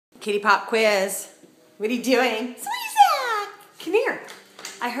Kitty Pop quiz. What are you doing? Sweetie, come here.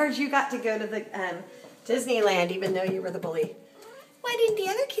 I heard you got to go to the Disneyland even though you were the bully. Why didn't the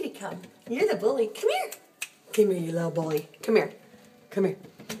other kitty come? You're the bully. Come here. Come here, you little bully. Come here. Come here.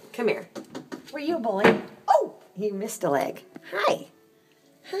 Come here. Were you a bully? Oh, you missed a leg. Hi.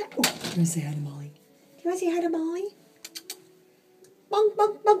 Hi. Oh, you want to say hi to Molly? Do you want to say hi to Molly? Bonk,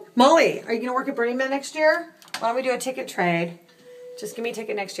 bonk, bonk. Molly, are you going to work at Burning Man next year? Why don't we do a ticket trade? Just give me a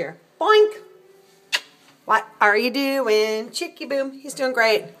ticket next year. Boink. What are you doing? Chicky boom. He's doing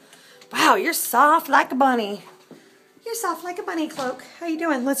great. Wow, you're soft like a bunny. You're soft like a bunny, Cloak. How you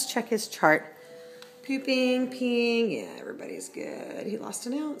doing? Let's check his chart. Pooping, peeing. Yeah, everybody's good. He lost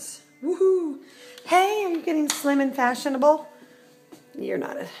an ounce. Woohoo. Hey, are you getting slim and fashionable? You're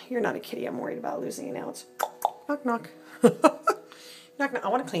not a kitty. I'm worried about losing an ounce. Knock, knock. Knock, knock. I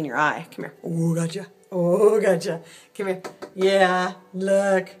want to clean your eye. Come here. Oh, gotcha. Oh, gotcha. Come here. Yeah,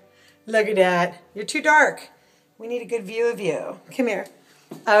 look. Look at that. You're too dark. We need a good view of you. Come here.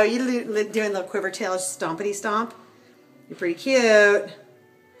 Oh, you doing the quiver tail stompity stomp? You're pretty cute.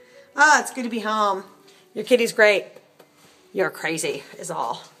 Oh, it's good to be home. Your kitty's great. You're crazy is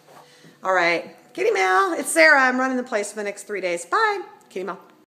all. All right. Kitty Mal, it's Sarah. I'm running the place for the next 3 days. Bye. Kitty Mal.